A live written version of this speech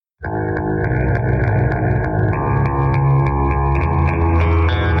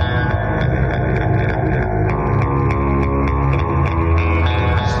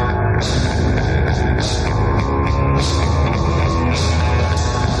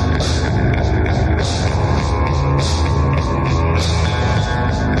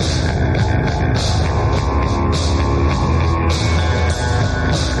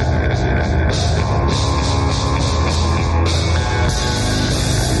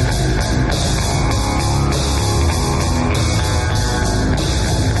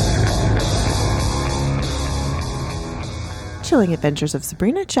Chilling Adventures of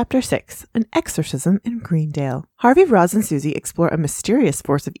Sabrina, Chapter 6, An Exorcism in Greendale. Harvey, Roz, and Susie explore a mysterious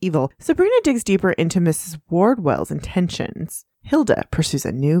force of evil. Sabrina digs deeper into Mrs. Wardwell's intentions. Hilda pursues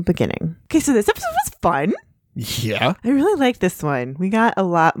a new beginning. Okay, so this episode was fun. Yeah. I really liked this one. We got a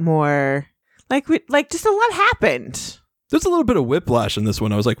lot more, just a lot happened. There's a little bit of whiplash in this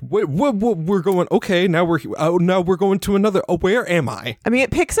one. I was like, wait, what, we're going, okay, now we're going to another, where am I? I mean,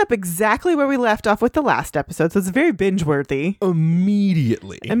 it picks up exactly where we left off with the last episode, so it's very binge-worthy.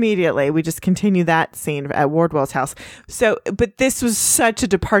 Immediately. We just continue that scene at Wardwell's house. So, but this was such a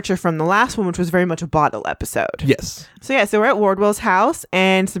departure from the last one, which was very much a bottle episode. Yes. So we're at Wardwell's house,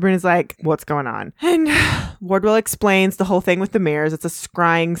 and Sabrina's like, what's going on? And Wardwell explains the whole thing with the mirrors. It's a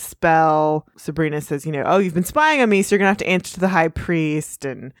scrying spell. Sabrina says, you've been spying on me, so you're going to have to answer to the high priest.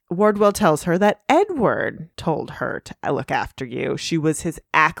 And Wardwell tells her that Edward told her to look after you. She was his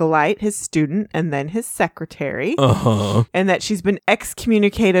acolyte, his student, and then his secretary. And that she's been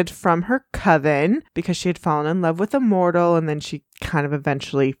excommunicated from her coven because she had fallen in love with a mortal, and then she kind of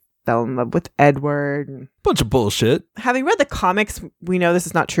eventually fell in love with Edward. Bunch of bullshit. Having read the comics, we know this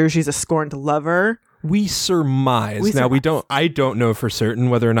is not true. She's a scorned lover. We surmise. I don't know for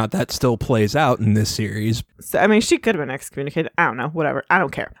certain whether or not that still plays out in this series. So, I mean, she could have been excommunicated. I don't know. Whatever. I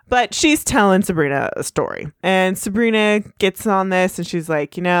don't care. But she's telling Sabrina a story. And Sabrina gets on this and she's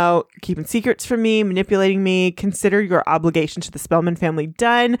like, you're keeping secrets from me, manipulating me. Consider your obligation to the Spellman family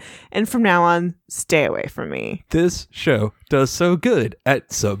done. And from now on, stay away from me. This show does so good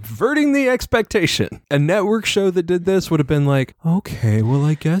at subverting the expectation. A network show that did this would have been like, okay, well,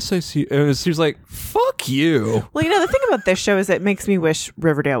 I guess I see. She was like, fuck you. Well, the thing about this show is it makes me wish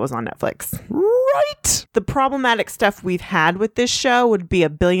Riverdale was on Netflix. Right. The problematic stuff we've had with this show would be a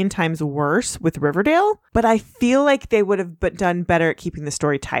billion times worse with Riverdale, but I feel like they would have done better at keeping the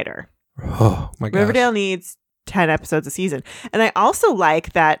story tighter. Oh, my gosh. Riverdale needs 10 episodes a season. And I also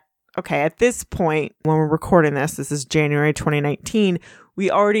like that, okay, at this point, when we're recording this is January 2019,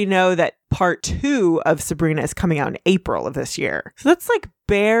 we already know that part 2 of Sabrina is coming out in April of this year. So that's like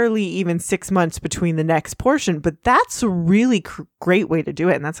barely even 6 months between the next portion, but that's a really great way to do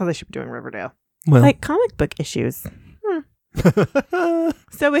it. And that's how they should be doing Riverdale. Well. Like comic book issues.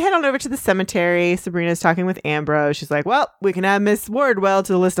 So we head on over to the cemetery. Sabrina's talking with Ambrose. She's like, well, we can add Miss Wardwell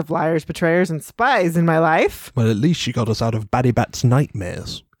to the list of liars, betrayers, and spies in my life. Well, at least she got us out of Batty Bat's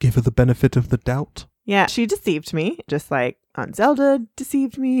nightmares. Give her the benefit of the doubt. Yeah, she deceived me, just like Aunt Zelda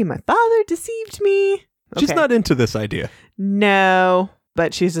deceived me. My father deceived me. Okay. She's not into this idea. No,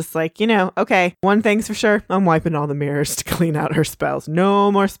 but she's just like, okay, one thing's for sure. I'm wiping all the mirrors to clean out her spells.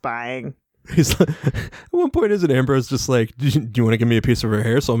 No more spying. He's like, at one point, isn't Ambrose just like, do you want to give me a piece of her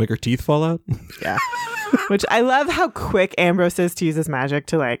hair so I'll make her teeth fall out? Yeah. Which I love how quick Ambrose is to use his magic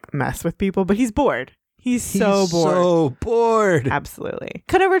to like mess with people, but he's bored. He's so bored. So bored. Absolutely.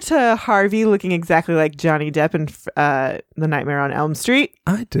 Cut over to Harvey looking exactly like Johnny Depp in The Nightmare on Elm Street.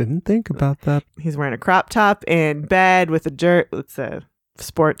 I didn't think about that. He's wearing a crop top in bed with it's a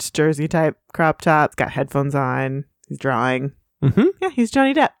sports jersey type crop top. He's got headphones on. He's drawing. Mm-hmm. Yeah, he's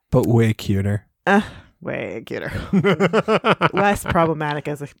Johnny Depp. But way cuter. Way cuter. Less problematic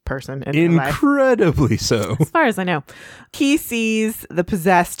as a person. Incredibly so. As far as I know. He sees the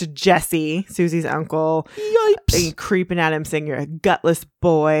possessed Jesse, Susie's uncle. Yipes. Creeping at him saying, you're a gutless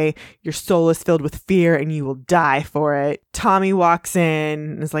boy. Your soul is filled with fear and you will die for it. Tommy walks in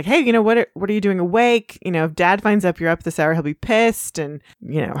and is like, hey, what are you doing awake? If Dad finds out you're up this hour, he'll be pissed. And,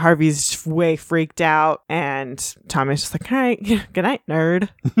 Harvey's way freaked out. And Tommy's just like, all right, good night, nerd.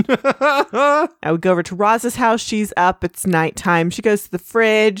 I would go over to Roz's house. She's up. It's nighttime. She goes to the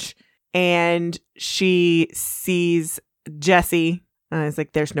fridge and she sees Jesse. And it's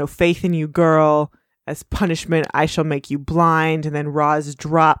like, there's no faith in you, girl. As punishment, I shall make you blind. And then Roz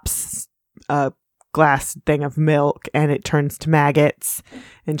drops a glass thing of milk and it turns to maggots.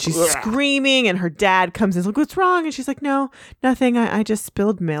 And she's screaming and her dad comes in and is like, what's wrong? And she's like, no, nothing. I just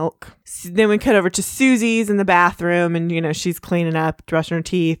spilled milk. Then we cut over to Susie's in the bathroom and, she's cleaning up, brushing her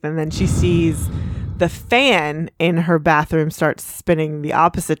teeth. And then she sees the fan in her bathroom starts spinning the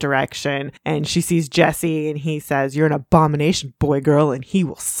opposite direction, and she sees Jesse, and he says, "You're an abomination, boy girl, and he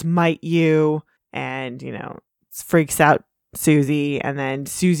will smite you." And, freaks out Susie. And then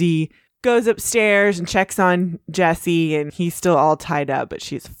Susie goes upstairs and checks on Jesse, and he's still all tied up, but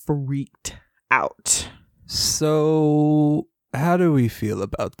she's freaked out. So how do we feel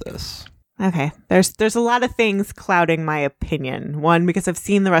about this? Okay, there's a lot of things clouding my opinion. One, because I've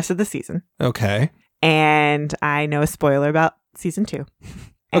seen the rest of the season. Okay. And I know a spoiler about season 2.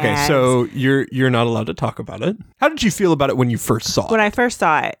 Okay, And so you're not allowed to talk about it. How did you feel about it when you first saw it? when I first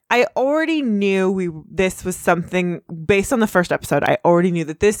saw it, I already knew this was something based on the first episode. I already knew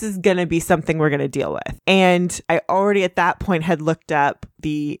that this is going to be something we're going to deal with. And I already at that point had looked up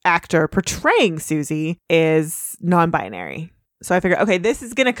the actor portraying Susie is non-binary. So I figured, okay, this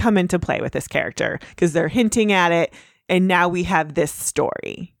is going to come into play with this character because they're hinting at it. And now we have this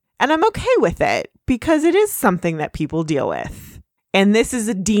story. And I'm okay with it because it is something that people deal with. And this is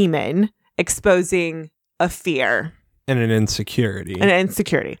a demon exposing a fear. And an insecurity.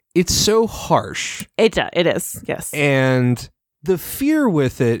 It's so harsh. It is, yes. And the fear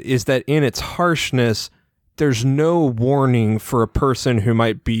with it is that in its harshness, there's no warning for a person who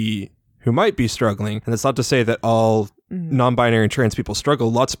might be struggling. And that's not to say that all non-binary and trans people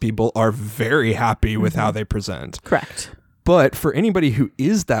struggle. Lots of people are very happy with how they present. Correct. But for anybody who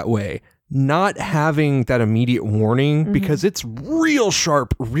is that way, not having that immediate warning because it's real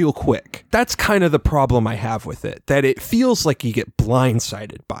sharp, real quick. That's kind of the problem I have with it, that it feels like you get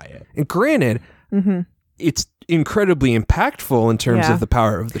blindsided by it. And granted, it's incredibly impactful in terms of the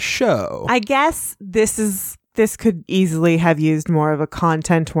power of the show. I guess this could easily have used more of a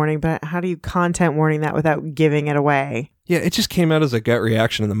content warning, but how do you content warning that without giving it away? Yeah, it just came out as a gut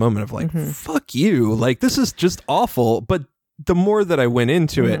reaction in the moment of like, fuck you. Like, this is just awful. But the more that I went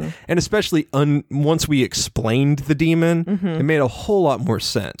into it, and especially once we explained the demon, it made a whole lot more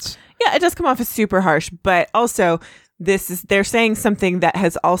sense. Yeah, it does come off as super harsh, but also they're saying something that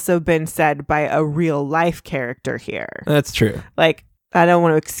has also been said by a real life character here. That's true. Like, I don't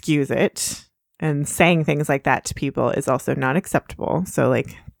want to excuse it, and saying things like that to people is also not acceptable. So,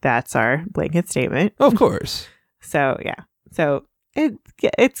 like, that's our blanket statement. Of course. So, yeah. So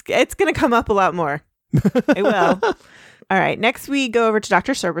it's going to come up a lot more. It will. All right. Next, we go over to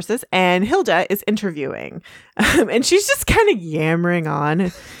Dr. Cerberus's, and Hilda is interviewing. And she's just kind of yammering on.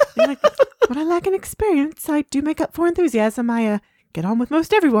 And like, what I lack in experience, I do make up for enthusiasm. I get on with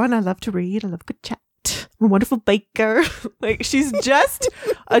most everyone. I love to read. I love good chat. I'm a wonderful baker. Like, she's just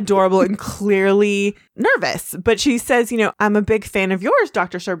adorable and clearly nervous. But she says, I'm a big fan of yours,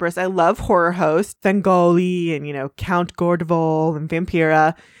 Dr. Cerberus. I love horror hosts, Fengoli and, Count Gordevol and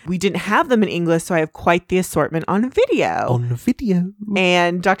Vampira. We didn't have them in English, so I have quite the assortment on video.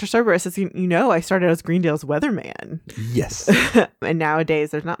 And Dr. Cerberus says, I started as Greendale's weatherman. Yes. And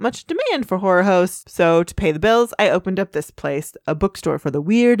nowadays, there's not much demand for horror hosts. So to pay the bills, I opened up this place, a bookstore for the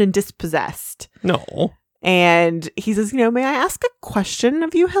weird and dispossessed. No. And he says, may I ask a question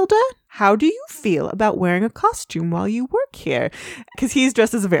of you, Hilda? How do you feel about wearing a costume while you work here? Because he's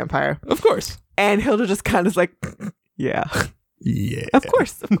dressed as a vampire. Of course. And Hilda just kind of is like, yeah. Yeah. Of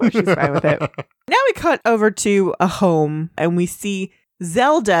course she's fine with it. Now we cut over to a home, and we see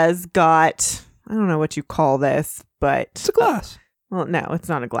Zelda's got, I don't know what you call this, but it's a glass. Well, no, it's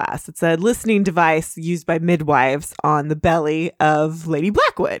not a glass. It's a listening device used by midwives on the belly of Lady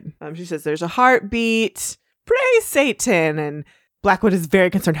Blackwood. She says there's a heartbeat. Praise Satan. And Blackwood is very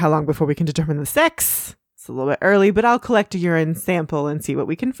concerned how long before we can determine the sex. It's a little bit early, but I'll collect a urine sample and see what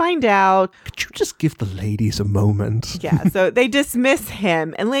we can find out. Could you just give the ladies a moment? Yeah, so they dismiss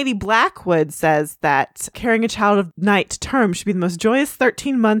him. And Lady Blackwood says that carrying a child of night to term should be the most joyous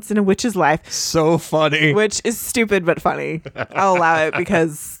 13 months in a witch's life. So funny. Which is stupid, but funny. I'll allow it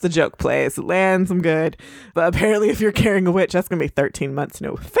because the joke plays. It lands, I'm good. But apparently if you're carrying a witch, that's going to be 13 months.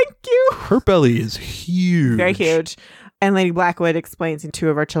 No, thank you. Her belly is huge. Very huge. And Lady Blackwood explains, 2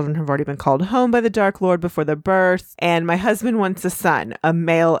 of our children have already been called home by the Dark Lord before their birth. And my husband wants a son, a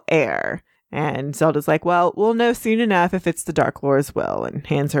male heir. And Zelda's like, well, we'll know soon enough if it's the Dark Lord's will, and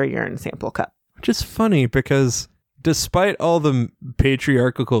hands her a urine sample cup. Which is funny because despite all the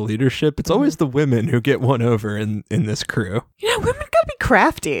patriarchal leadership, it's always the women who get one over in this crew. Women gotta be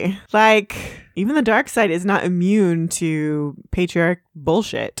crafty. Like, even the dark side is not immune to patriarch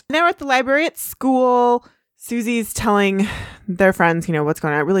bullshit. Now we're at the library at school. Susie's telling their friends, what's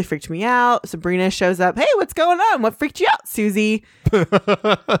going on. It really freaked me out. Sabrina shows up. Hey, what's going on? What freaked you out, Susie?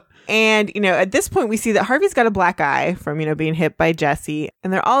 And, at this point, we see that Harvey's got a black eye from, being hit by Jesse.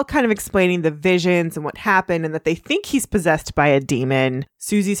 And they're all kind of explaining the visions and what happened and that they think he's possessed by a demon.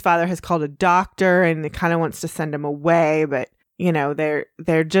 Susie's father has called a doctor and it kind of wants to send him away, but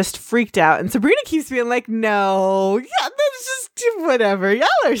they're just freaked out. And Sabrina keeps being like, no, yeah, that's just whatever. Y'all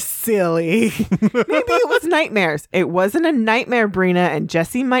are silly. Maybe it was nightmares. It wasn't a nightmare, Brina, and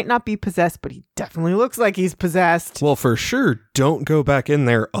Jesse might not be possessed, but he definitely looks like he's possessed. Well, for sure, don't go back in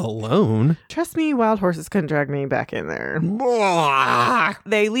there alone. Trust me, wild horses couldn't drag me back in there.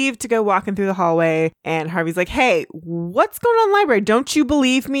 They leave to go walking through the hallway, and Harvey's like, hey, what's going on in the library? Don't you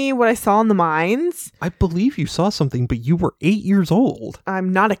believe me, what I saw in the mines? I believe you saw something, but you were 8 years old.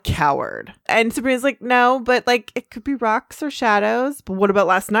 I'm not a coward. And Sabrina's like, no, but it could be rocks or shadows. But what about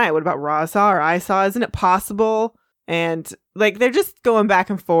last night? What about Ra saw or I saw? Isn't it possible? And they're just going back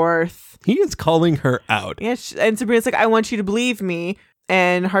and forth. He is calling her out. Yeah, and Sabrina's like, I want you to believe me.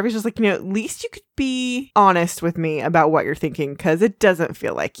 And Harvey's just like, at least you could be honest with me about what you're thinking, because it doesn't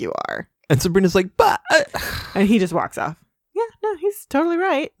feel like you are. And Sabrina's like, but... And he just walks off. Yeah, no, he's totally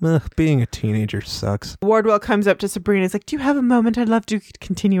right. Being a teenager sucks. Wardwell comes up to Sabrina. He's like, do you have a moment? I'd love to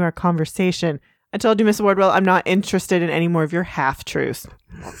continue our conversation. I told you, Miss Wardwell, I'm not interested in any more of your half-truths.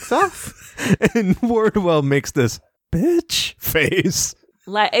 Walks off. And Wardwell makes this bitch face.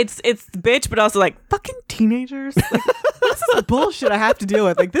 It's bitch, but also fucking teenagers. This is bullshit I have to deal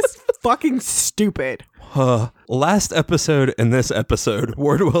with. This is fucking stupid. Last episode and this episode,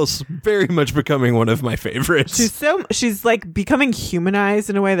 Wardwell's very much becoming one of my favorites. She's becoming humanized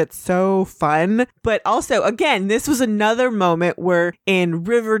in a way that's so fun. But also, again, this was another moment where in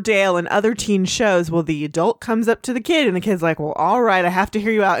Riverdale and other teen shows, the adult comes up to the kid and the kid's like, well, all right, I have to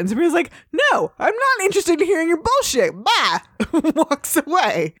hear you out. And Sabrina's like, no, I'm not interested in hearing your bullshit. Bye. Walks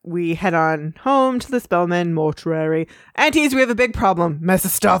away. We head on home to the Spellman mortuary. Aunties, we have a big problem.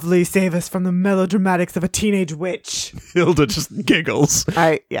 Mephistopheles, save us from the melodramatics of a teenage witch. Hilda just giggles.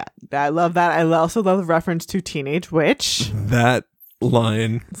 I love that. I also love the reference to Teenage Witch. That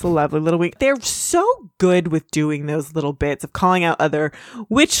line. It's a lovely little wink. They're so good with doing those little bits of calling out other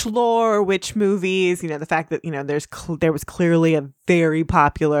witch lore, witch movies. The fact that, there was clearly a very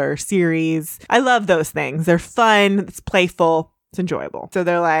popular series. I love those things. They're fun. It's playful. It's enjoyable. So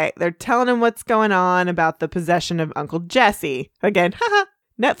they're telling him what's going on about the possession of Uncle Jesse. Again, haha.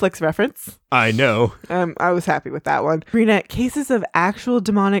 Netflix reference. I know. I was happy with that one. Rena, cases of actual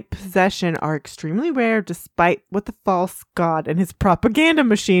demonic possession are extremely rare despite what the false god and his propaganda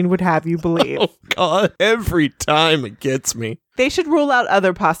machine would have you believe. Oh, God. Every time it gets me. They should rule out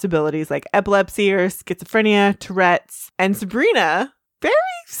other possibilities like epilepsy or schizophrenia, Tourette's. And Sabrina very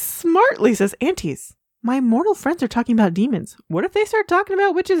smartly says, aunties, my mortal friends are talking about demons. What if they start talking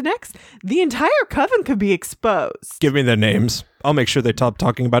about witches next? The entire coven could be exposed. Give me their names. I'll make sure they stop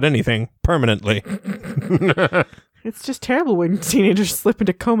talking about anything permanently. It's just terrible when teenagers slip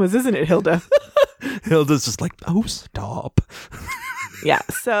into comas, isn't it, Hilda? Hilda's just like, oh, stop. Yeah,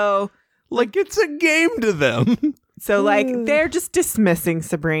 so... it's a game to them. So, they're just dismissing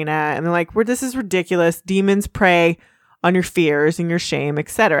Sabrina, and they're like, this is ridiculous. Demons prey on your fears and your shame,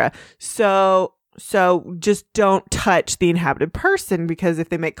 etc. So just don't touch the inhabited person, because if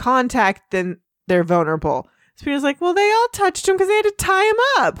they make contact, then they're vulnerable. So Peter's like, well, they all touched him because they had to tie him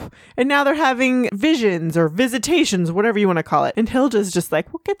up. And now they're having visions or visitations, whatever you want to call it. And Hilda's just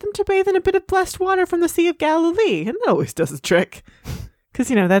like, we'll get them to bathe in a bit of blessed water from the Sea of Galilee. And that always does a trick. Because,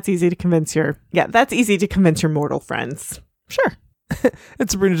 that's easy to convince your mortal friends. Sure. And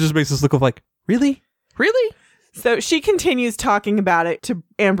Sabrina just makes this look of really? Really? So she continues talking about it to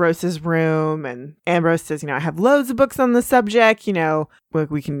Ambrose's room, and Ambrose says, I have loads of books on the subject,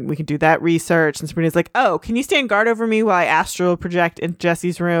 we can do that research. And Sabrina's like, oh, can you stand guard over me while I astral project in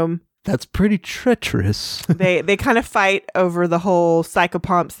Jesse's room? That's pretty treacherous. They kind of fight over the whole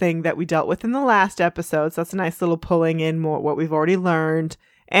psychopomps thing that we dealt with in the last episode. So that's a nice little pulling in more what we've already learned.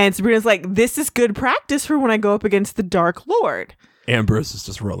 And Sabrina's like, this is good practice for when I go up against the Dark Lord. Ambrose is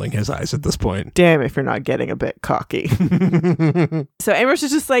just rolling his eyes at this point. Damn if you're not getting a bit cocky. So Ambrose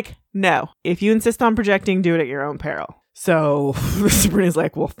is just like, no, if you insist on projecting, do it at your own peril. So Sabrina's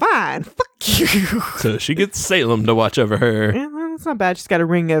like, well, fine. Fuck you. So she gets Salem to watch over her. Yeah, well, it's not bad. She's got a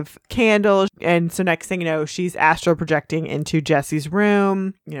ring of candles. And so next thing you know, she's astral projecting into Jesse's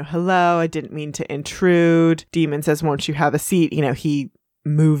room. Hello, I didn't mean to intrude. Demon says, won't you have a seat? He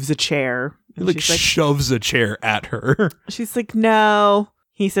moves a chair. He shoves a chair at her. She's like, no.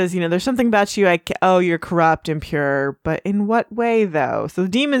 He says, there's something about you. You're corrupt, impure. But in what way, though? So the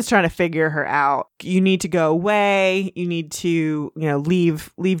demon's trying to figure her out. You need to go away. You need to,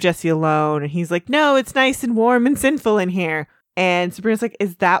 leave Jesse alone. And he's like, no, it's nice and warm and sinful in here. And Sabrina's like,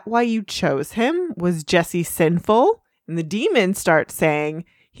 is that why you chose him? Was Jesse sinful? And the demon starts saying,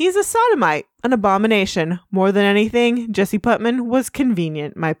 he's a sodomite, an abomination. More than anything, Jesse Putman was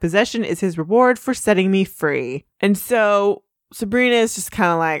convenient. My possession is his reward for setting me free. And so Sabrina is just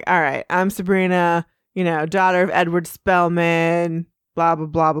kind of like, all right, I'm Sabrina, daughter of Edward Spellman, blah, blah,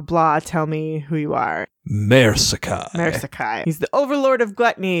 blah, blah, blah. Tell me who you are. Mersakai. He's the overlord of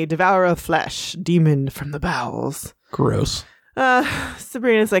gluttony, devourer of flesh, demon from the bowels. Gross.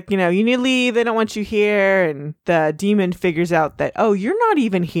 Sabrina's like, you need to leave. They don't want you here. And the demon figures out that, oh, you're not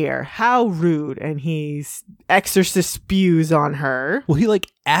even here. How rude. And he's exorcist spews on her. Well, he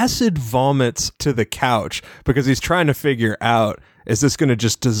acid vomits to the couch because he's trying to figure out, is this going to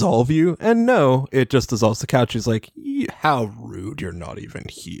just dissolve you? And no, it just dissolves the couch. He's like, how rude. You're not even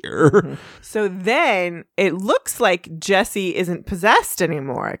here. So then it looks like Jesse isn't possessed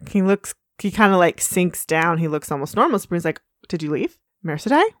anymore. He kind of sinks down. He looks almost normal. Sabrina's like, did you leave?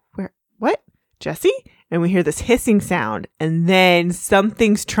 Mercedes? Where? What? Jesse? And we hear this hissing sound. And then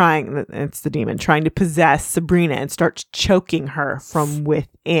something's it's the demon, trying to possess Sabrina and starts choking her from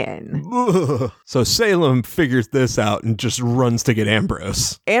within. Ugh. So Salem figures this out and just runs to get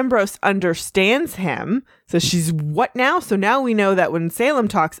Ambrose. Ambrose understands him. So she's, what now? So now we know that when Salem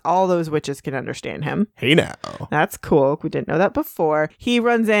talks, all those witches can understand him. Hey now. That's cool. We didn't know that before. He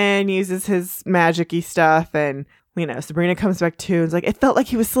runs in, uses his magic-y stuff, and Sabrina comes back too and is like, it felt like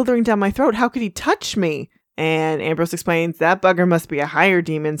he was slithering down my throat. How could he touch me? And Ambrose explains that bugger must be a higher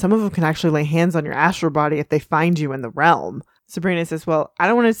demon. Some of them can actually lay hands on your astral body if they find you in the realm. Sabrina says, well, I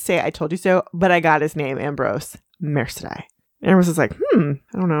don't want to say I told you so, but I got his name, Ambrose Mercedes. Ambrose is like, I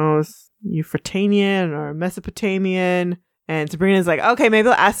don't know, is Euphratanian or Mesopotamian? And Sabrina's like, okay, maybe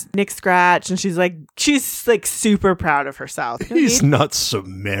I'll ask Nick Scratch. And she's super proud of herself. He's not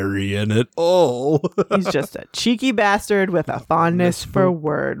Sumerian at all. He's just a cheeky bastard with a fondness for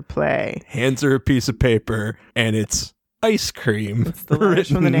wordplay. Hands her a piece of paper, and it's ice cream. It's the letters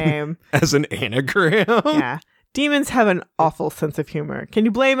from the name. As an anagram. Yeah. Demons have an awful sense of humor. Can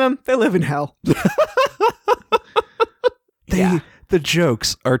you blame them? They live in hell. The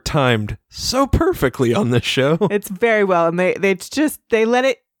jokes are timed so perfectly on this show. It's very well, and they let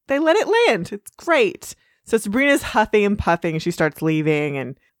it land. It's great. So Sabrina's huffing and puffing, and she starts leaving,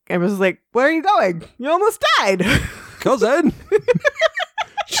 and Amber's like, "Where are you going? You almost died." Cousin.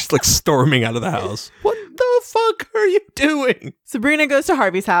 She's storming out of the house. What the fuck are you doing? Sabrina goes to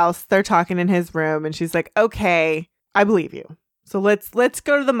Harvey's house. They're talking in his room, and she's like, "Okay, I believe you. So let's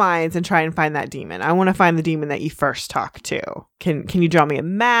go to the mines and try and find that demon. I want to find the demon that you first talked to. Can you draw me a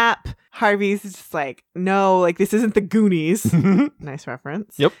map?" Harvey's just like, "No, this isn't the Goonies." Nice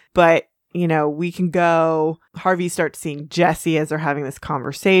reference. Yep. But, we can go. Harvey starts seeing Jesse as they're having this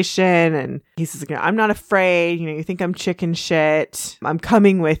conversation. And he says, "I'm not afraid. You think I'm chicken shit. I'm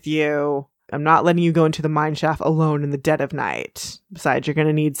coming with you. I'm not letting you go into the mine shaft alone in the dead of night. Besides, you're going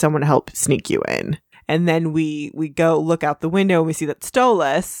to need someone to help sneak you in." And then we go look out the window and we see that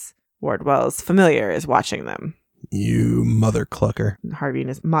Stolas, Wardwell's familiar, is watching them. You mother clucker. Harvey and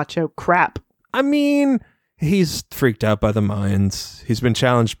his macho crap. I mean, he's freaked out by the mines. He's been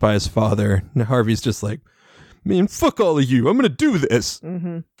challenged by his father. And Harvey's just like, man, fuck all of you. I'm going to do this.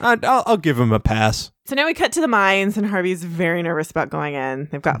 Mm-hmm. I'll give him a pass. So now we cut to the mines and Harvey's very nervous about going in.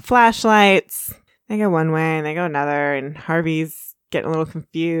 They've got flashlights. They go one way and they go another. And Harvey's getting a little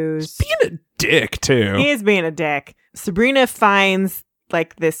confused. He's being a dick, too. He is being a dick. Sabrina finds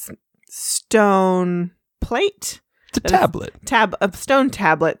this stone plate. It's a tablet. A stone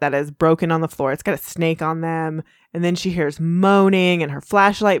tablet that is broken on the floor. It's got a snake on them. And then she hears moaning and her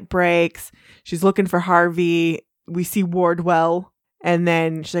flashlight breaks. She's looking for Harvey. We see Wardwell. And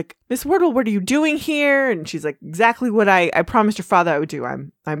then she's like, "Miss Wardwell, what are you doing here?" And she's like, "Exactly what I promised your father I would do.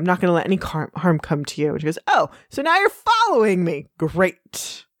 I'm not going to let any harm come to you." And she goes, "Oh, so now you're following me.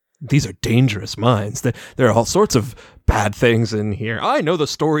 Great." These are dangerous mines. There are all sorts of bad things in here. I know the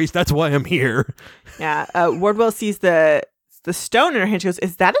stories. That's why I'm here. Yeah. Wardwell sees the stone in her hand. She goes,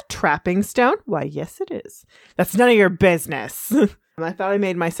 "Is that a trapping stone?" "Why, yes, it is." "That's none of your business." I thought I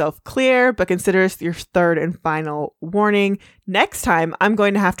made myself clear, but consider this your third and final warning. Next time, I'm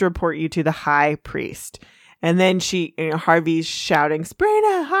going to have to report you to the high priest. And then Harvey's shouting,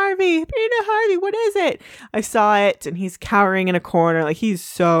 "Sabrina, Harvey, what is it?" I saw it, and he's cowering in a corner. He's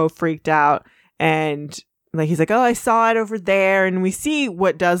so freaked out. And he's like, "Oh, I saw it over there." And we see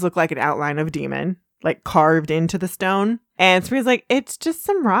what does look like an outline of a demon. like carved into the stone. And Sabrina's like, it's just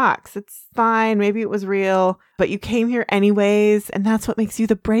some rocks. It's fine. Maybe it was real, but you came here anyways. And that's what makes you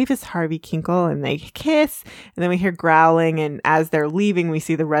the bravest, Harvey Kinkle. And they kiss. And then we hear growling. And as they're leaving, we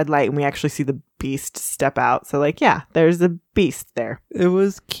see the red light and we actually see the beast step out. So like, yeah, there's a beast there. It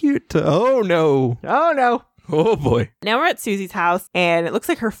was cute. Oh, no. Oh, no. Oh, boy. Now we're at Susie's house, and it looks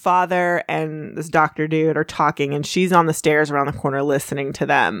like her father and this doctor dude are talking, and she's on the stairs around the corner listening to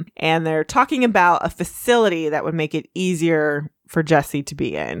them. And they're talking about a facility that would make it easier for Jesse to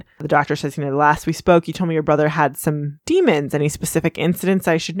be in. The doctor says, the last we spoke, you told me your brother had some demons. Any specific incidents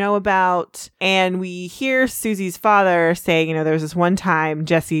I should know about? And we hear Susie's father say, there was this one time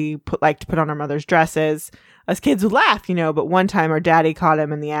Jesse liked to put on her mother's dresses. Us kids would laugh, but one time our daddy caught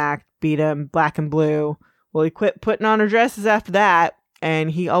him in the act, beat him black and blue. Well, he quit putting on her dresses after that, and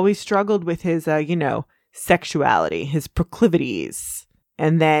he always struggled with his, sexuality, his proclivities.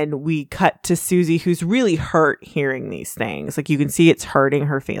 And then we cut to Susie, who's really hurt hearing these things. Like, you can see it's hurting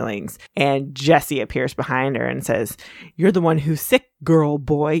her feelings. And Jesse appears behind her and says, you're the one who's sick, girl,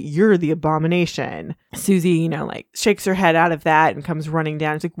 boy. You're the abomination. Susie, shakes her head out of that and comes running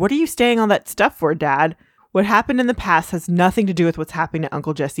down. She's like, what are you saying all that stuff for, Dad? What happened in the past has nothing to do with what's happening to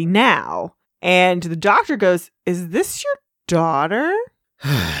Uncle Jesse now. And the doctor goes, is this your daughter?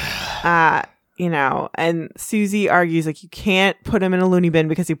 And Susie argues, you can't put him in a loony bin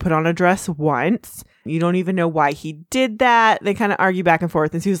because he put on a dress once. You don't even know why he did that. They kind of argue back and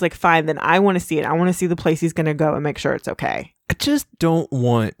forth. And Susie's like, fine, then I want to see it. I want to see the place he's going to go and make sure it's okay. I just don't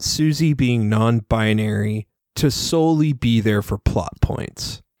want Susie being non-binary to solely be there for plot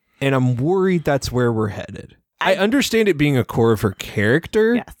points. And I'm worried that's where we're headed. I understand it being a core of her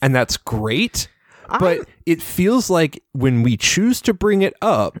character, yes, and that's great, but it feels like when we choose to bring it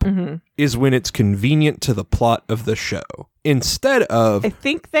up is when it's convenient to the plot of the show. Instead of... I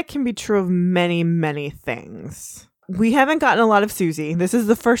think that can be true of many, many things. We haven't gotten a lot of Susie. This is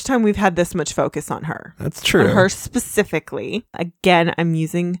the first time we've had this much focus on her. That's true. On her specifically. Again, I'm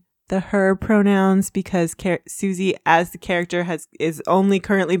using the her pronouns because Susie as the character is only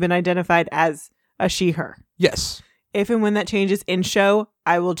currently been identified as a she, her. Yes. If and when that changes in show,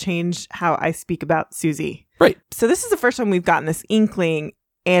 I will change how I speak about Susie. Right. So this is the first time we've gotten this inkling,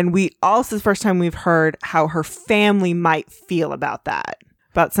 and the first time we've heard how her family might feel about that.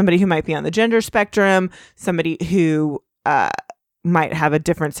 About somebody who might be on the gender spectrum, somebody who might have a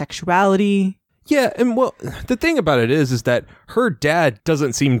different sexuality. Yeah, and well, the thing about it is that her dad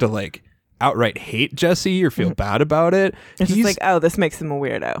doesn't seem to outright hate Jesse or feel bad about it. It's just oh, this makes him a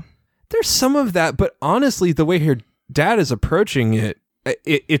weirdo. There's some of that, but honestly, the way her dad is approaching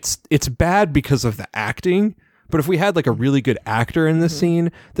it's bad because of the acting. But if we had a really good actor in this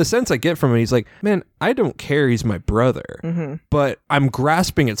scene, the sense I get from him, he's like, man, I don't care. He's my brother, but I'm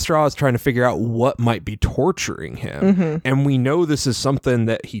grasping at straws trying to figure out what might be torturing him. And we know this is something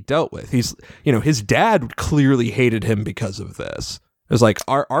that he dealt with. He's, his dad clearly hated him because of this. It was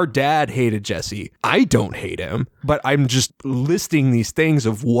our dad hated Jesse. I don't hate him, but I'm just listing these things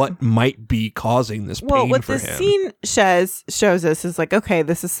of what might be causing this pain for him. Well, what this scene shows us is okay,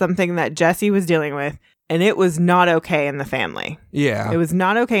 this is something that Jesse was dealing with, and it was not okay in the family. Yeah. It was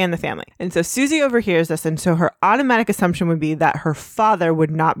not okay in the family. And so Susie overhears this, and so her automatic assumption would be that her father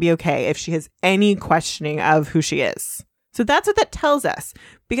would not be okay if she has any questioning of who she is. So that's what that tells us.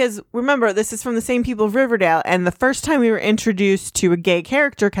 Because remember, this is from the same people of Riverdale. And the first time we were introduced to a gay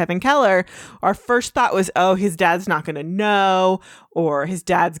character, Kevin Keller, our first thought was, oh, his dad's not going to know, or his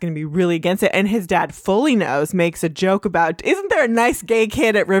dad's going to be really against it. And his dad fully knows, makes a joke about, isn't there a nice gay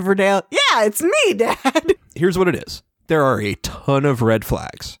kid at Riverdale? Yeah, it's me, Dad. Here's what it is. There are a ton of red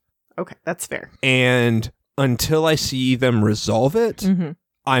flags. Okay, that's fair. And until I see them resolve it,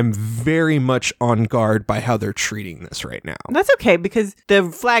 I'm very much on guard by how they're treating this right now. That's okay, because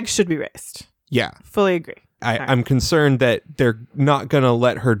the flag should be raised. Yeah. Fully agree. I'm concerned that they're not going to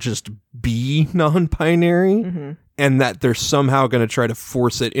let her just be non-binary and that they're somehow going to try to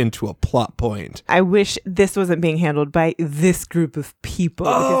force it into a plot point. I wish this wasn't being handled by this group of people.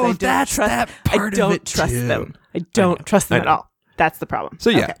 Oh, because I don't trust them. I don't trust them at all. That's the problem. So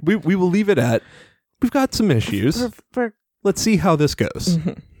yeah, we will leave it at, we've got some issues. Let's see how this goes.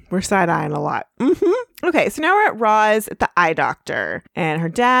 We're side-eyeing a lot. Okay, so now we're at Roz at the eye doctor. And her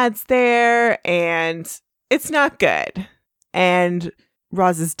dad's there, and it's not good. And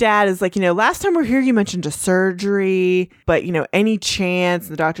Roz's dad is like, last time we were here, you mentioned a surgery, but, any chance?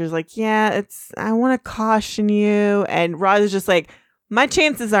 And the doctor's like, yeah, I want to caution you. And Roz is just like, my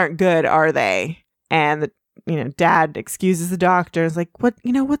chances aren't good, are they? And the dad excuses the doctor. Is like,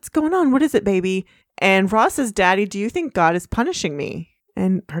 what's going on? What is it, baby? And Roz says, Daddy, do you think God is punishing me?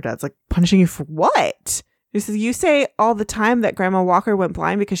 And her dad's like, punishing you for what? He says, you say all the time that Grandma Walker went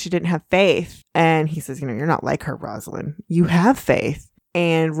blind because she didn't have faith. And he says, you're not like her, Rosalind. You have faith.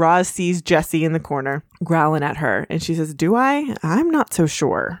 And Roz sees Jessie in the corner growling at her. And she says, do I? I'm not so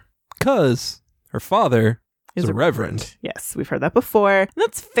sure. Because her father is a reverend. Yes, we've heard that before.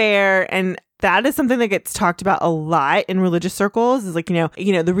 That's fair. And that is something that gets talked about a lot in religious circles is like,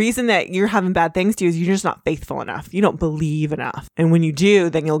 the reason that you're having bad things to you is you're just not faithful enough. You don't believe enough. And when you do,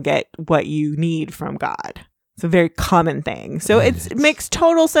 then you'll get what you need from God. It's a very common thing. So it makes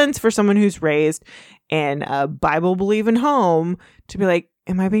total sense for someone who's raised in a Bible believing home to be like,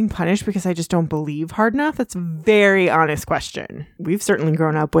 am I being punished because I just don't believe hard enough? That's a very honest question. We've certainly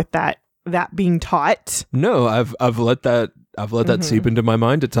grown up with that being taught. No, I've let that seep into my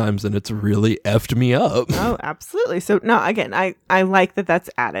mind at times, and it's really effed me up. Oh, absolutely. So no, again, I like that that's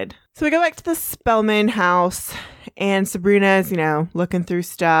added. So we go back to the Spellman house, and Sabrina's, looking through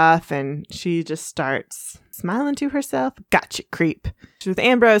stuff, and she just starts smiling to herself. Gotcha, creep. She's with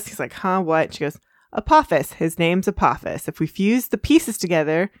Ambrose. He's like, huh, what? She goes, Apophis. His name's Apophis. If we fuse the pieces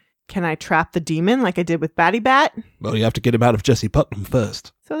together, can I trap the demon like I did with Batty Bat? Well, you have to get him out of Jesse Putnam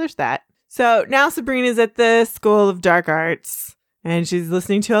first. So there's that. So now Sabrina's at the School of Dark Arts and she's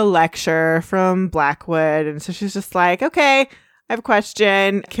listening to a lecture from Blackwood. And so she's just like, okay, I have a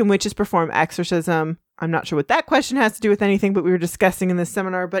question. Can witches perform exorcism? I'm not sure what that question has to do with anything, but we were discussing in this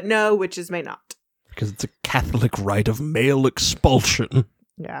seminar. But no, witches may not. Because it's a Catholic rite of male expulsion.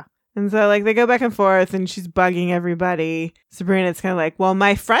 Yeah. And so, they go back and forth, and she's bugging everybody. Sabrina's kind of like, well,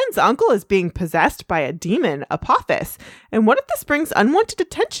 my friend's uncle is being possessed by a demon, Apophis. And what if this brings unwanted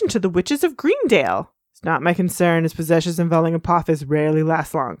attention to the witches of Greendale? It's not my concern, as possessions involving Apophis rarely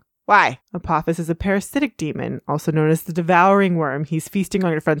last long. Why? Apophis is a parasitic demon, also known as the devouring worm. He's feasting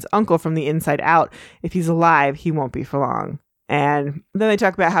on your friend's uncle from the inside out. If he's alive, he won't be for long. And then they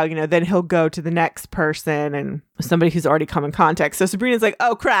talk about how, then he'll go to the next person and somebody who's already come in contact. So Sabrina's like,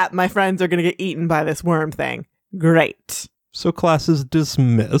 oh, crap, my friends are going to get eaten by this worm thing. Great. So class is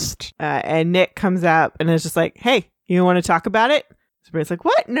dismissed. And Nick comes up and is just like, hey, you want to talk about it? Sabrina's like,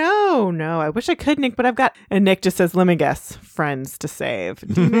 what? No, I wish I could, Nick, but I've got... And Nick just says, let me guess, friends to save,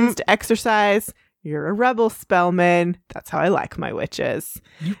 demons to exorcise. You're a rebel, Spellman. That's how I like my witches.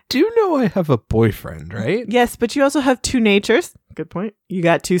 You do know I have a boyfriend, right? Yes, but you also have two natures. Good point. You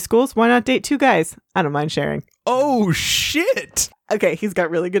got two schools. Why not date two guys? I don't mind sharing. Oh, shit. Okay, he's got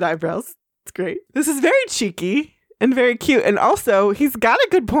really good eyebrows. It's great. This is very cheeky and very cute. And also, he's got a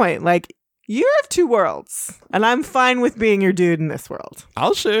good point. You have two worlds, and I'm fine with being your dude in this world.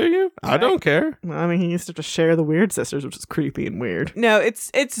 I'll share you. I don't care. Well, he used to just share the Weird Sisters, which is creepy and weird. No,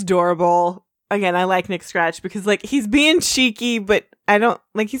 it's adorable. Again, I like Nick Scratch because, he's being cheeky, but I don't,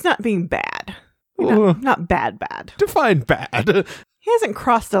 he's not being bad. Not bad. Define bad. He hasn't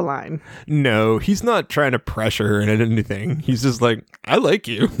crossed a line. No, he's not trying to pressure her into anything. He's just like, I like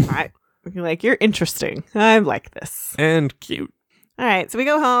you. You're interesting. I like this. And cute. All right, so we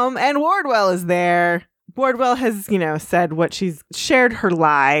go home, and Wardwell is there. Wardwell has, said what she's shared her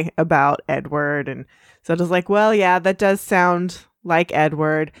lie about Edward, and Zelda's like, well, yeah, that does sound like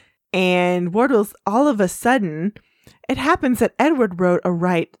Edward. And Wardwell's all of a sudden, it happens that Edward wrote a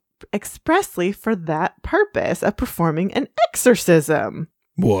rite expressly for that purpose of performing an exorcism.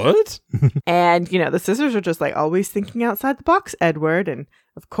 What? And, the sisters are just always thinking outside the box, Edward. And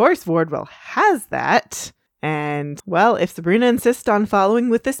of course, Wardwell has that. And, well, if Sabrina insists on following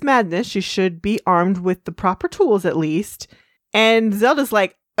with this madness, she should be armed with the proper tools at least. And Zelda's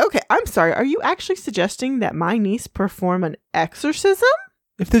like, okay, I'm sorry. Are you actually suggesting that my niece perform an exorcism?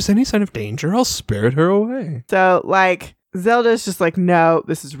 If there's any sign of danger, I'll spirit her away. So, Zelda's just like, no,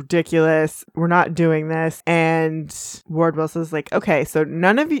 this is ridiculous. We're not doing this. And Wardwell says, okay, so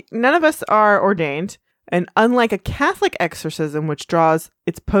none of us are ordained. And unlike a Catholic exorcism, which draws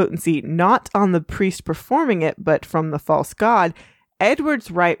its potency not on the priest performing it, but from the false god,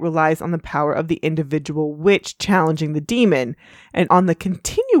 Edward's rite relies on the power of the individual witch challenging the demon, and on the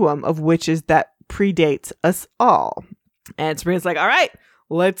continuum of witches that predates us all. And Sabrina's like, all right,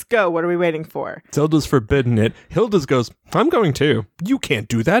 let's go. What are we waiting for? Zelda's forbidden it. Hilda's goes, I'm going too. You can't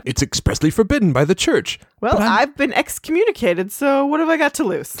do that. It's expressly forbidden by the church. Well, I've been excommunicated, so what have I got to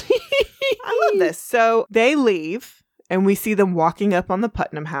lose? I love this. So they leave, and we see them walking up on the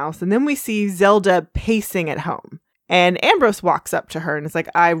Putnam house, and then we see Zelda pacing at home. And Ambrose walks up to her and is like,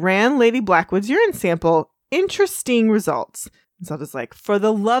 I ran Lady Blackwood's urine sample. Interesting results. Zelda's like, for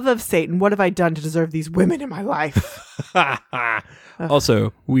the love of Satan, what have I done to deserve these women in my life?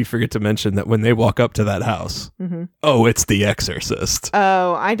 Also, we forget to mention that when they walk up to that house, oh, it's the Exorcist.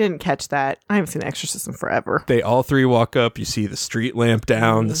 Oh, I didn't catch that. I haven't seen Exorcism forever. They all three walk up. You see the street lamp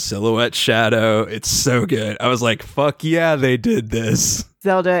down, the silhouette shadow. It's so good. I was like, fuck yeah, they did this.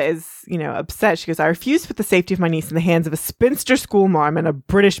 Zelda is, upset. She goes, I refuse to put the safety of my niece in the hands of a spinster schoolmarm and a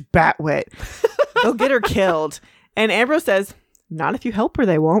British batwit. They'll get her killed. And Ambrose says, not if you help her,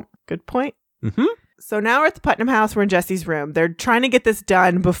 they won't. Good point. Mm-hmm. So now we're at the Putnam house. We're in Jesse's room. They're trying to get this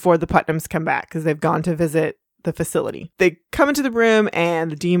done before the Putnams come back because they've gone to visit the facility. They come into the room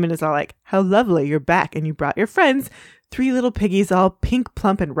and the demon is all like, how lovely, you're back and you brought your friends. 3 little piggies all pink,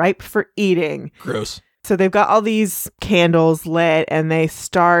 plump, and ripe for eating. Gross. So they've got all these candles lit and they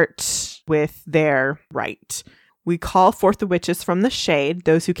start with their rite. We call forth the witches from the shade,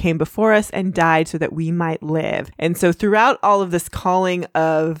 those who came before us and died so that we might live. And so throughout all of this calling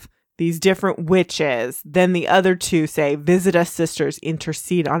of these different witches, then the other 2 say, visit us, sisters,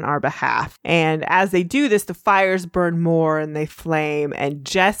 intercede on our behalf. And as they do this, the fires burn more and they flame, and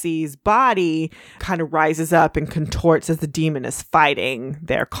Jesse's body kind of rises up and contorts as the demon is fighting.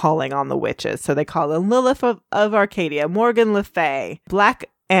 They're calling on the witches. So they call in Lilith of Arcadia, Morgan Le Fay, Black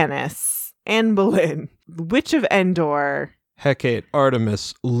Annis, Anne Boleyn, Witch of Endor, Hecate,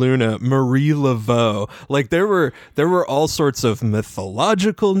 Artemis, Luna, Marie Laveau. Like there were all sorts of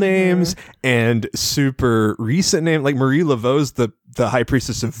mythological names and super recent names. Like Marie Laveau's the high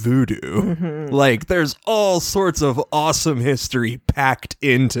priestess of voodoo. Like there's all sorts of awesome history packed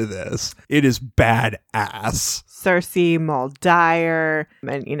into this. It is badass. Cersei, Mull Dyer,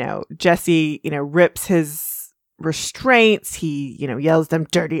 and Jesse, rips his restraints. He, yells them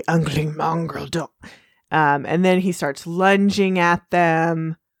dirty, ugly mongrel dog. And then he starts lunging at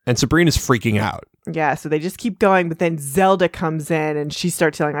them. And Sabrina's freaking out. Yeah, so they just keep going, but then Zelda comes in and she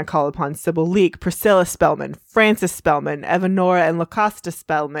starts yelling, I call upon Sybil Leek, Priscilla Spellman, Frances Spellman, Evanora and Lacosta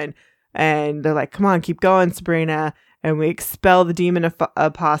Spellman. And they're like, come on, keep going, Sabrina. And we expel the demon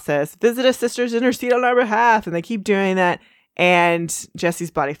Apossus. Visit us, sisters, intercede on our behalf. And they keep doing that. And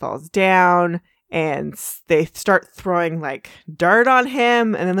Jesse's body falls down. And they start throwing like dirt on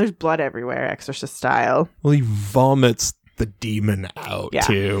him. And then there's blood everywhere, Exorcist style. Well, he vomits the demon out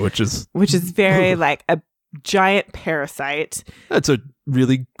too, which is very like a giant parasite. That's a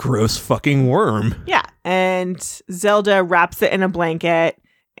really gross fucking worm. Yeah. And Zelda wraps it in a blanket.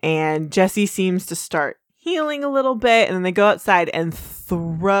 And Jesse seems to start healing a little bit. And then they go outside and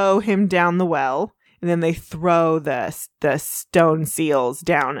throw him down the well. And then they throw the stone seals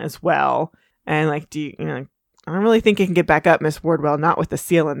down as well. And like, I don't really think it can get back up, Miss Wardwell, not with the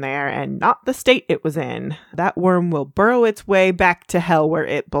seal in there and not the state it was in. That worm will burrow its way back to hell where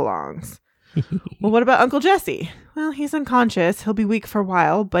it belongs. Well, what about Uncle Jesse? Well, he's unconscious. He'll be weak for a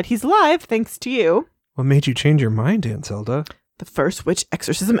while, but he's alive thanks to you. What made you change your mind, Aunt Zelda? The first witch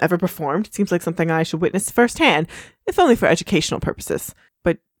exorcism ever performed. Seems like something I should witness firsthand, if only for educational purposes.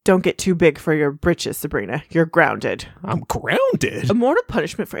 But don't get too big for your britches, Sabrina. You're grounded. I'm grounded? A mortal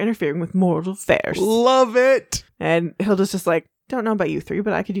punishment for interfering with mortal affairs. Love it! And Hilda's just like, don't know about you 3,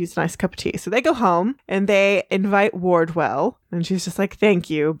 but I could use a nice cup of tea. So they go home and they invite Wardwell. And she's just like,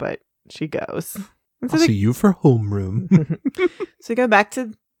 thank you, but she goes. I'll see you for homeroom. So we go back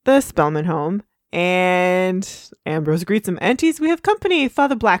to the Spellman home. And Ambrose greets them. Aunties, we have company,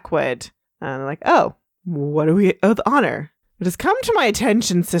 Father Blackwood. And they're like, oh, what do we owe the honor? It has come to my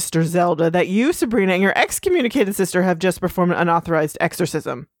attention, Sister Zelda, that you, Sabrina, and your excommunicated sister have just performed an unauthorized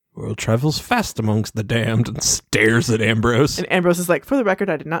exorcism. World travels fast amongst the damned and stares at Ambrose. And Ambrose is like, for the record,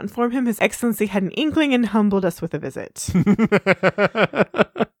 I did not inform him. His Excellency had an inkling and humbled us with a visit.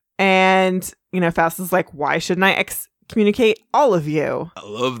 And, Faust is like, why shouldn't I excommunicate all of you? I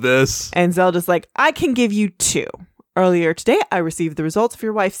love this. And Zelda's like, I can give you 2. Earlier today, I received the results of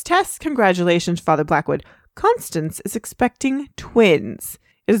your wife's test. Congratulations, Father Blackwood. Constance is expecting twins.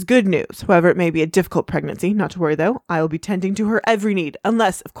 It is good news. However, it may be a difficult pregnancy. Not to worry, though. I will be tending to her every need,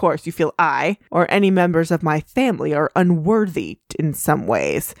 unless, of course, you feel I or any members of my family are unworthy in some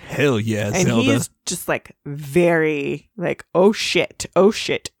ways. Hell yeah, and Zelda. he's just like very like, oh shit, oh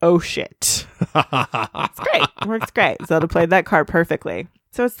shit, oh shit. It's great. It works great. Zelda played that card perfectly.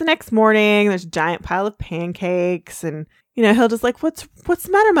 So it's the next morning. There's a giant pile of pancakes and Hilda's like, what's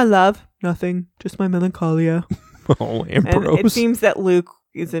the matter, my love? Nothing. Just my melancholia. Oh, Ambrose. And it seems that Luke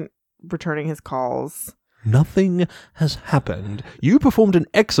isn't returning his calls. Nothing has happened. You performed an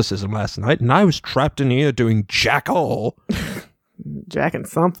exorcism last night, and I was trapped in here doing jack all. Jacking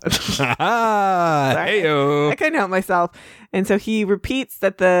something. Hey-o. I couldn't help myself. And so he repeats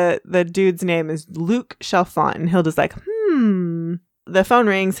that the dude's name is Luke Chalfont. And Hilda's like, The phone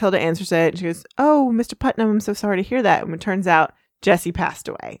rings. Hilda answers it. She goes, "Oh, Mr. Putnam, I'm so sorry to hear that." And it turns out Jesse passed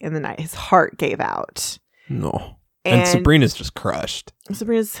away in the night. His heart gave out. No. And Sabrina's just crushed.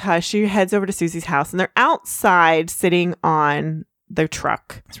 Sabrina's hushed. She heads over to Susie's house, and they're outside sitting on their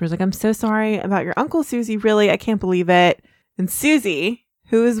truck. Sabrina's like, "I'm so sorry about your uncle, Susie. Really, I can't believe it." And Susie,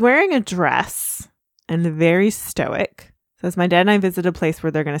 who is wearing a dress and very stoic, says, "My dad and I visited a place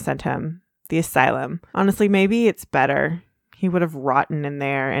where they're going to send him, the asylum. Honestly, maybe it's better. He would have rotten in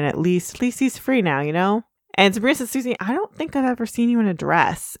there, and at least he's free now, you know?" And Sabrina says, "Susie, I don't think I've ever seen you in a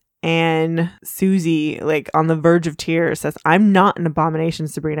dress." And Susie, like on the verge of tears, says, "I'm not an abomination,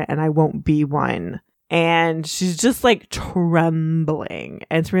 Sabrina, and I won't be one." And she's just like trembling.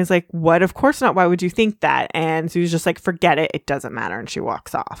 And Sabrina's like, "What? Of course not. Why would you think that?" And Susie's just like, "Forget it. It doesn't matter." And she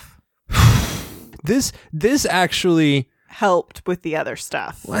walks off. This actually helped with the other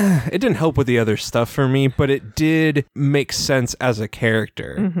stuff. It didn't help with the other stuff for me, but it did make sense as a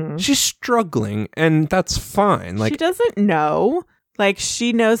character. Mm-hmm. She's struggling, and that's fine. Like, she doesn't know. Like,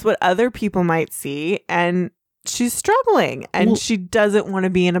 she knows what other people might see, and she's struggling, and she doesn't want to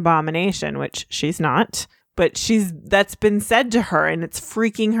be an abomination, which she's not. But that's been said to her, and it's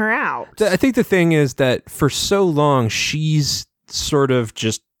freaking her out. I think the thing is that for so long, she's sort of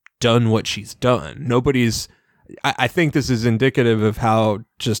just done what she's done. I think this is indicative of how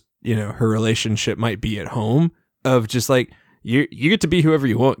just, her relationship might be at home, of just like, you get to be whoever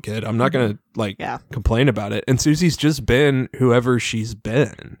you want, kid. I'm not going to complain about it. And Susie's just been whoever she's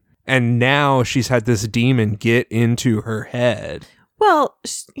been. And now she's had this demon get into her head. Well,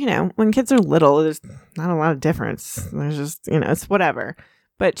 when kids are little, there's not a lot of difference. There's just, it's whatever.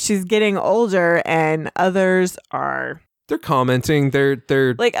 But she's getting older, and others are... They're commenting.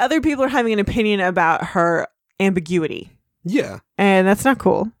 They're like, other people are having an opinion about her ambiguity. Yeah. And that's not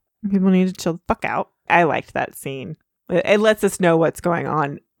cool. People need to chill the fuck out. I liked that scene. It lets us know what's going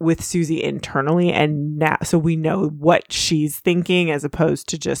on with Susie internally, and now so we know what she's thinking as opposed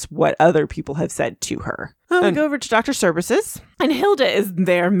to just what other people have said to her. We go over to Dr. Services, and Hilda is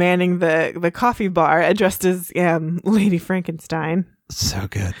there manning the coffee bar, addressed as Lady Frankenstein. So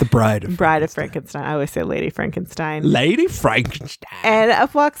good. The Bride of Frankenstein. I always say Lady Frankenstein. Lady Frankenstein. And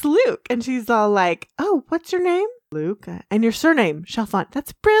up walks Luke, and she's all like, "Oh, what's your name?" "Luke." "And your surname?" "Chalfont."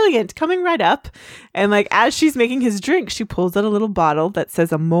 "That's brilliant. Coming right up." And like, as she's making his drink, she pulls out a little bottle that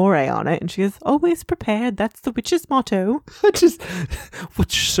says Amore on it, and she is always prepared. That's the witch's motto. What's your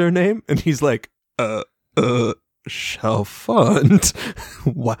surname? And he's like, Chalfont.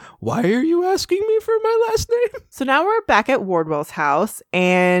 Why are you asking me for my last name? So now we're back at Wardwell's house,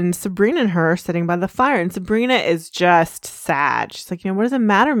 and Sabrina and her are sitting by the fire, and Sabrina is just sad. She's like, "What does it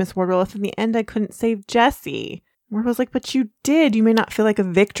matter, Miss Wardwell, if in the end I couldn't save Jesse?" Wardwell's like, "But you did. You may not feel like a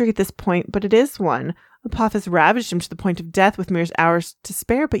victory at this point, but it is one. Apophis ravaged him to the point of death with mere hours to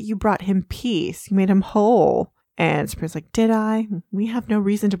spare, but you brought him peace. You made him whole." And Sabrina's like, "Did I? We have no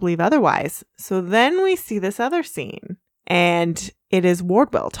reason to believe otherwise." So then we see this other scene, and it is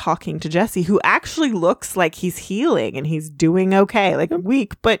Wardwell talking to Jesse, who actually looks like he's healing and he's doing okay, like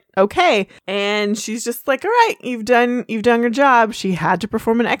weak, but okay. And she's just like, "All right, you've done your job." She had to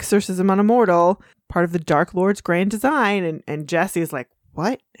perform an exorcism on a mortal, part of the Dark Lord's grand design. And Jesse is like,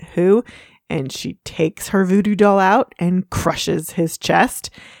 "What? Who?" And she takes her voodoo doll out and crushes his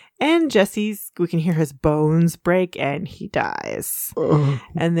chest. And we can hear his bones break, and he dies.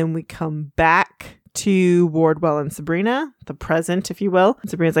 And then we come back to Wardwell and Sabrina, the present, if you will.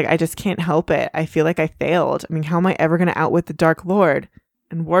 And Sabrina's like, "I just can't help it. I feel like I failed. I mean, how am I ever going to outwit the Dark Lord?"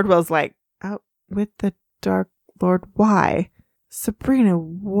 And Wardwell's like, "Outwit the Dark Lord? Why?" "Sabrina,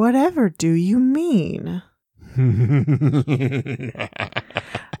 whatever do you mean?"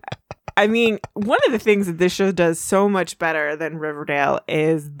 I mean, one of the things that this show does so much better than Riverdale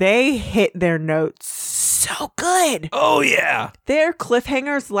is they hit their notes so good. Oh, yeah. Their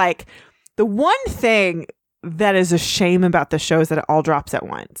cliffhangers, like, the one thing that is a shame about the show is that it all drops at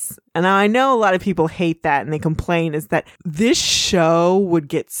once. And I know a lot of people hate that and they complain, is that this show would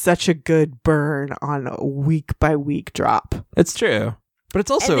get such a good burn on a week-by-week drop. It's true. But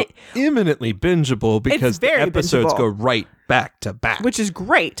it's also imminently bingeable because the episodes go right back to back. Which is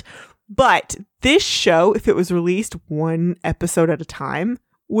great. But this show, if it was released one episode at a time,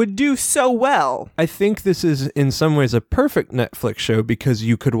 would do so well. I think this is in some ways a perfect Netflix show because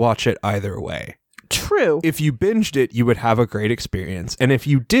you could watch it either way. True. If you binged it, you would have a great experience. And if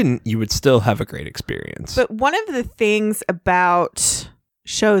you didn't, you would still have a great experience. But one of the things about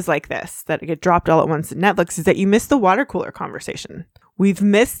shows like this that get dropped all at once at Netflix is that you miss the water cooler conversation. We've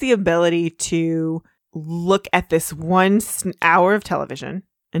missed the ability to look at this 1 hour of television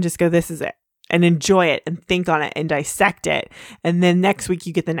and just go, "This is it." and enjoy it and think on it and dissect it. And then next week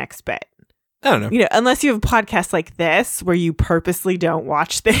you get the next bit. I don't know. You know, unless you have a podcast like this where you purposely don't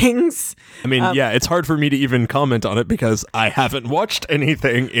watch things. I mean, it's hard for me to even comment on it because I haven't watched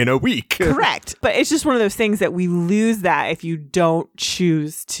anything in a week. Correct. But it's just one of those things that we lose that if you don't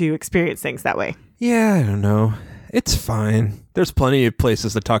choose to experience things that way. Yeah, I don't know. It's fine. There's plenty of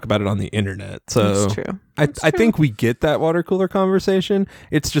places that talk about it on the internet. So That's true. I think we get that water cooler conversation.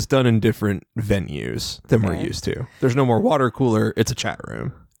 It's just done in different venues than we're used to. There's no more water cooler. It's a chat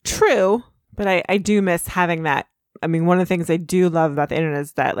room. True. But I do miss having that. I mean, one of the things I do love about the internet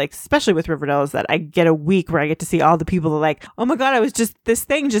is that, like, especially with Riverdale, is that I get a week where I get to see all the people that like, oh my God, this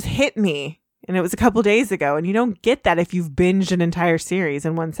thing just hit me. And it was a couple days ago. And you don't get that if you've binged an entire series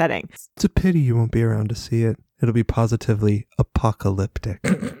in one setting. It's a pity you won't be around to see it. It'll be positively apocalyptic.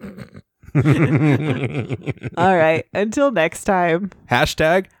 All right. Until next time.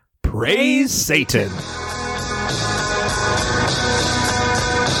 # Praise Satan.